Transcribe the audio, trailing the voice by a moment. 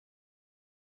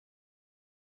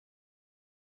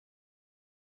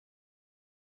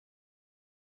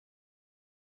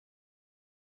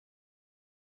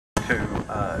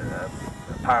to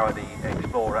power the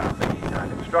Explorer and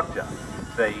the Instructor,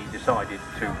 they decided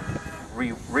to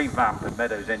revamp the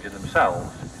Meadows engine themselves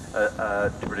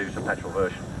to produce a petrol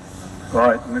version.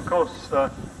 Right, and of course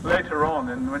later on,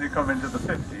 and when you come into the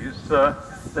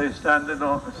 50s, they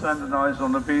standardised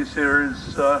on the B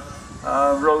series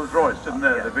Rolls Royce, didn't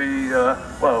they? The B,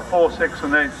 well, 4, 6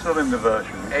 and 8 cylinder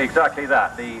versions. Exactly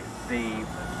that. The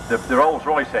Rolls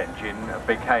Royce engine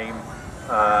became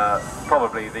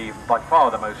probably by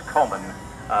far the most common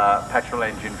petrol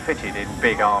engine fitted in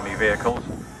big army vehicles.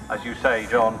 As you say,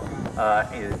 John,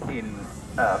 in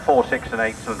 4, 6 and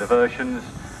 8 cylinder versions.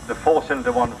 The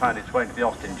 4-cylinder one found its way into the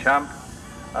Austin Champ.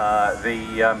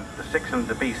 The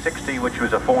 6-cylinder B60, which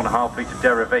was a 4.5 litre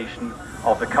derivation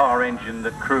of the car engine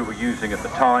that crew were using at the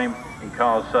time in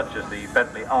cars such as the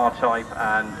Bentley R-Type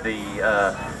and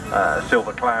the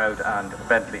Silver Cloud and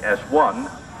Bentley S1.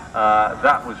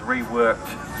 That was reworked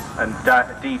and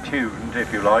detuned,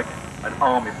 if you like, and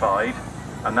armified,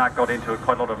 and that got into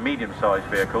quite a lot of medium-sized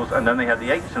vehicles. And then they had the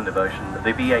 8-cylinder version,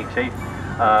 the B80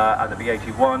 and the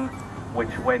B81,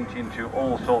 which went into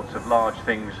all sorts of large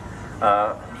things.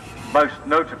 Most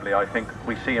notably, I think,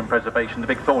 we see in preservation the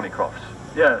big Thornycrofts.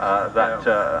 Yes, that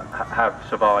have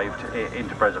survived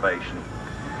into preservation.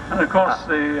 And of course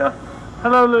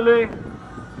hello Lily.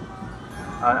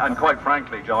 And quite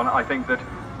frankly, John, I think that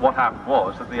what happened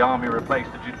was that the Army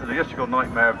replaced the logistical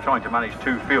nightmare of trying to manage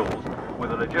 2 fuels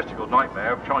with a logistical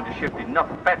nightmare of trying to shift enough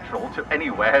petrol to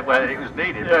anywhere where it was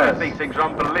needed, because these things are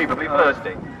unbelievably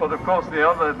thirsty. But of course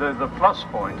the plus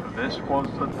point of this was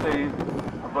that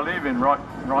I believe I'm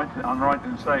right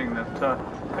in saying that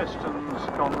pistons,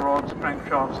 conrods,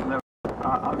 crankshafts and everything,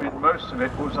 I mean most of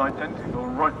it was identical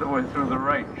right the way through the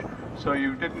range. So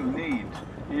you didn't need,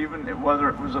 even whether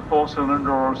it was a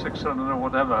 4-cylinder or a 6-cylinder or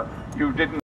whatever, you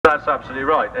didn't. That's absolutely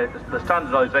right. The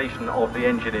standardisation of the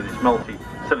engine in its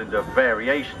multi-cylinder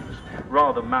variations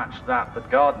rather matched that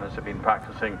Gardner's have been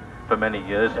practicing for many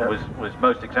years. Was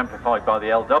most exemplified by the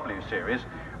LW series,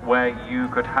 where you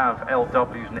could have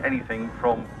LWs in anything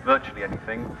from, virtually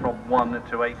anything, from 1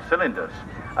 to 8 cylinders,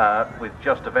 with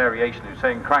just a variation of,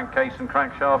 say, crankcase and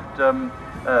crankshaft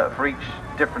for each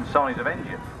different size of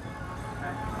engine.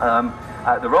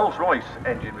 The Rolls-Royce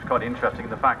engine was quite interesting in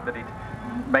the fact that it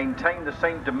maintained the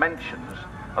same dimensions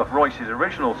of Royce's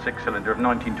original 6-cylinder of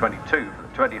 1922 for the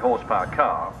 20 horsepower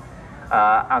car,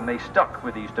 and they stuck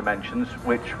with these dimensions,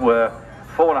 which were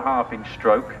 4.5-inch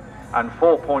stroke and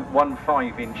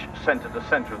 4.15 inch centre to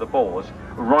centre of the bores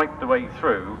right the way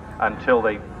through until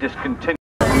they discontinued.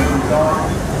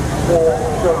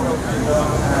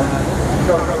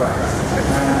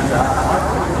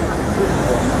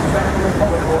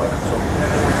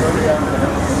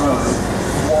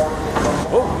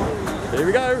 Oh, here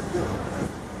we go.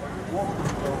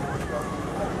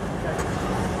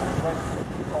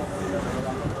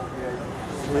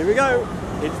 Here we go.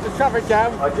 It's the traffic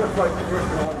jam. I'd just like to bring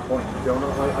one point, John. I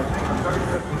think I'm very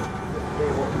interested to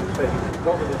hear what you said. You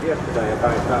commented yesterday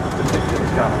about that particular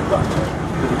chapter, but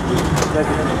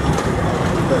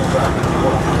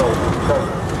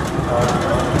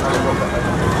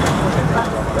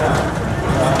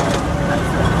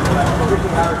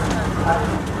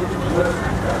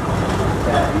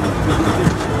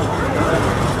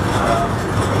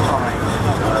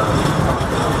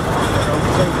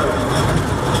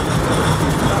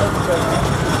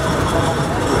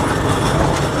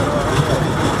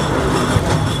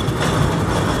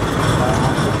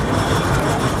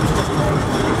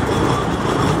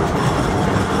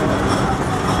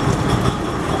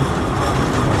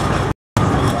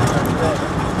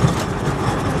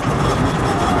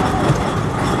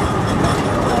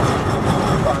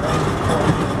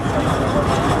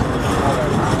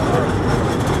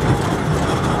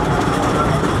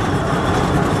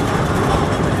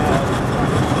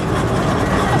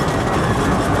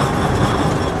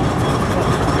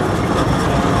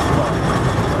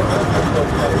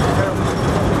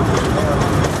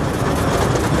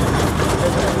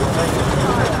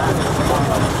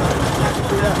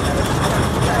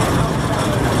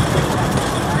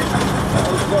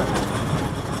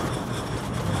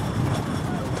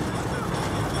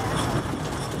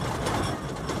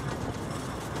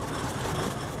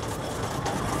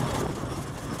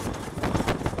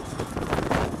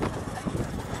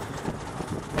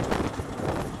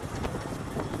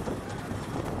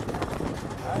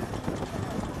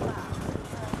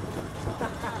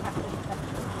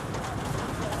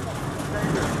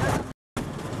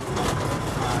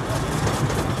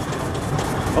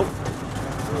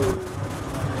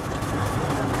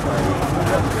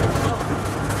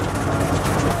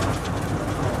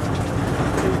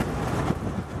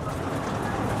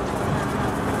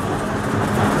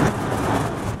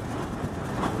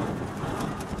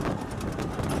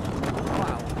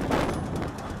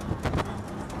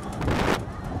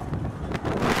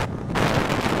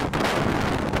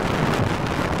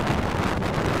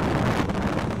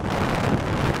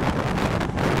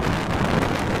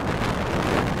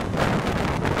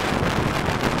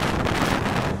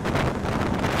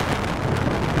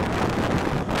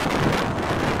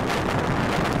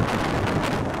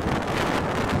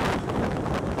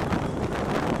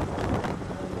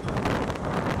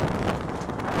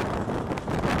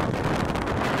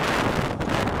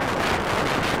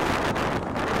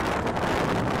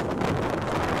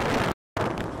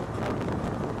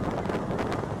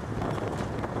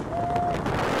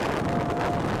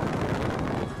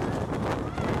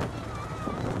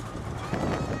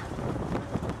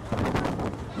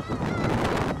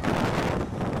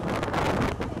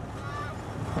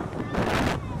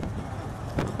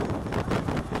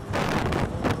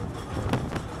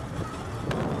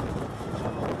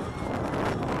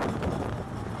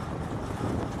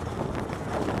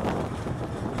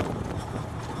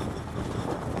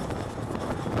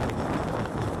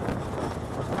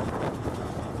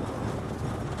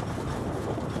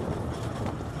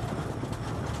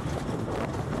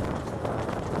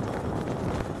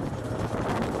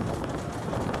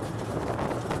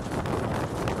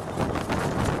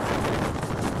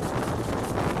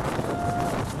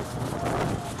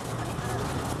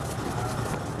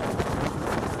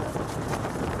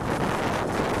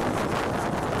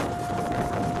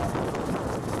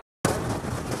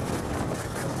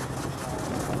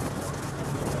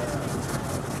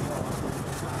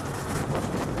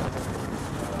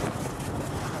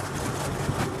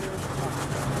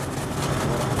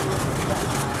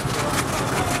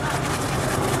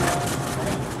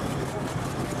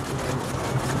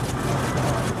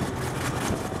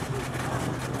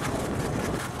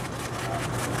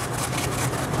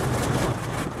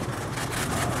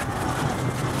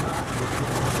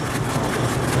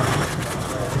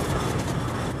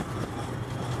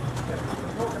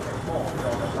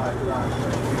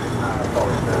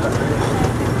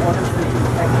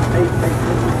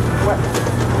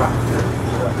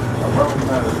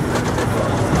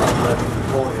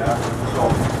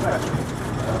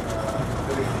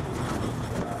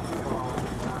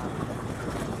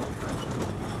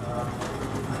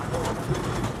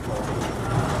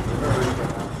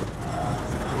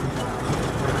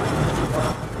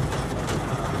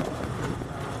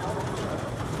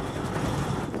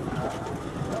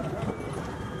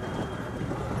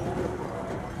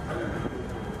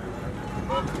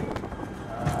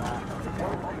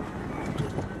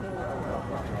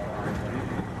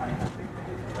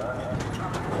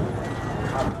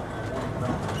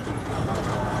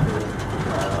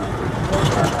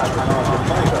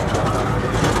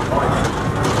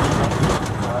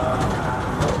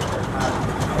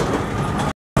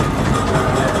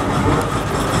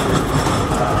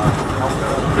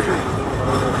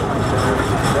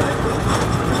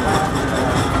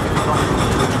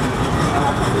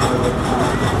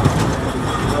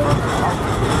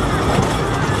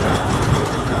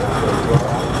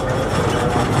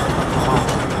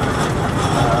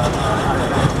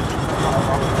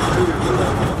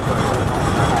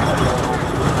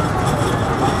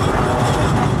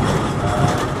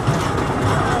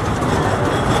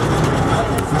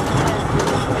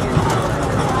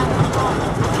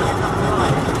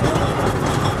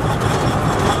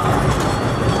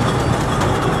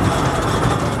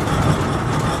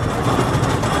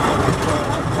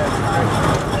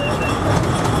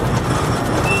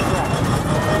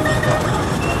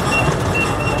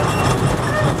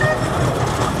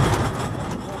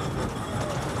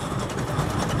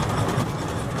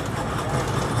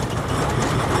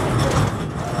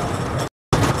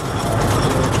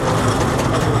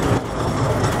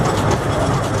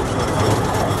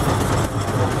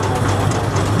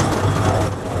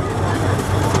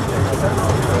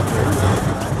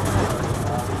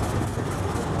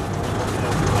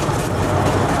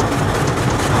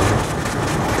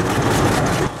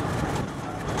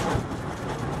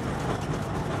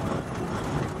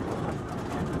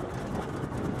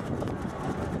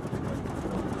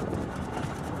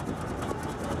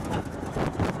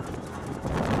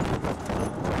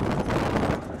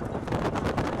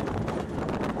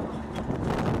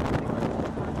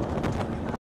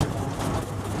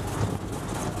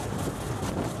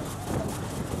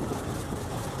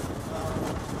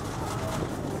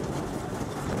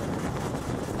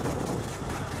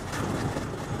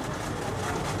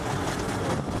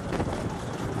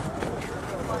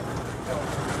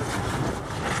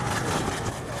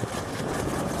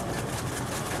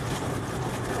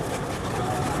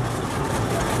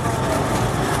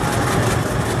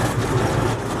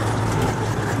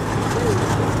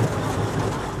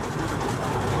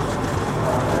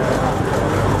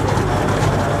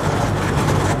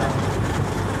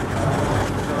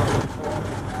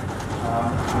Very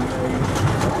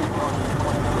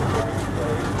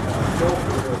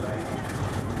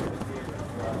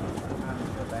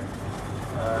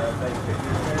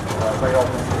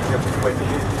often different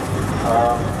winches.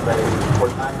 They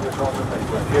put anchors on them, they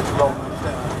put jibs on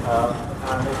them,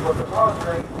 and they put the last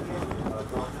thing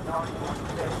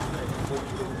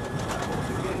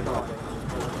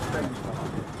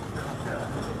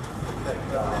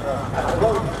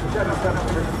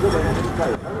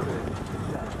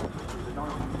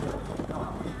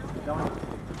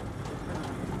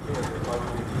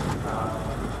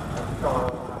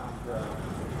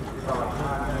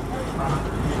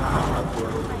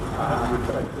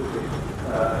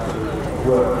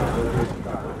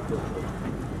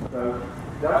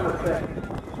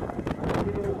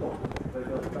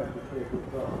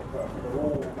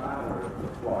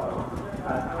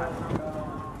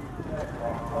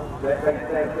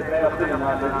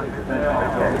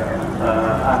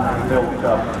and built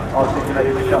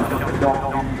articulated jump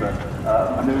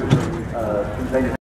maneuvering